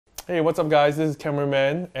Hey, what's up guys? This is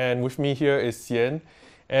Cameraman, and with me here is Xian.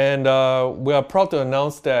 And we are proud to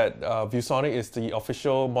announce that ViewSonic is the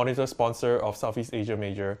official monitor sponsor of Southeast Asia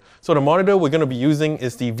Major. So the monitor we're going to be using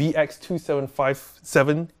is the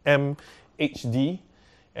VX2757M HD.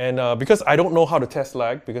 And because I don't know how to test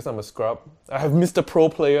lag, because I'm a scrub, I have Mr. Pro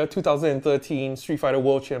Player 2013 Street Fighter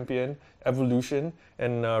World Champion Evolution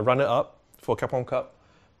and runner-up for Capcom Cup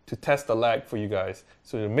to test the lag for you guys.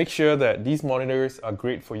 So to make sure that these monitors are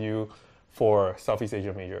great for you for Southeast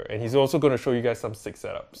Asia Major. And he's also going to show you guys some stick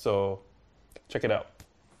setup. So check it out.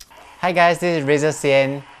 Hi guys, this is Razor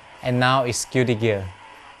Xian, and now it's Cutie Gear.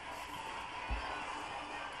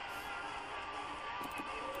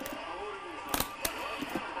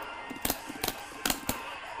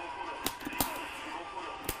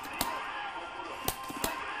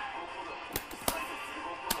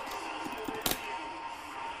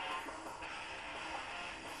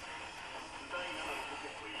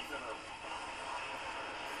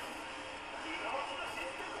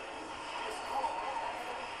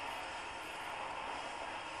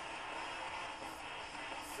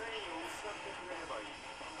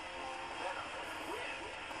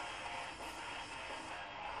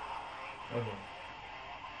 Okay.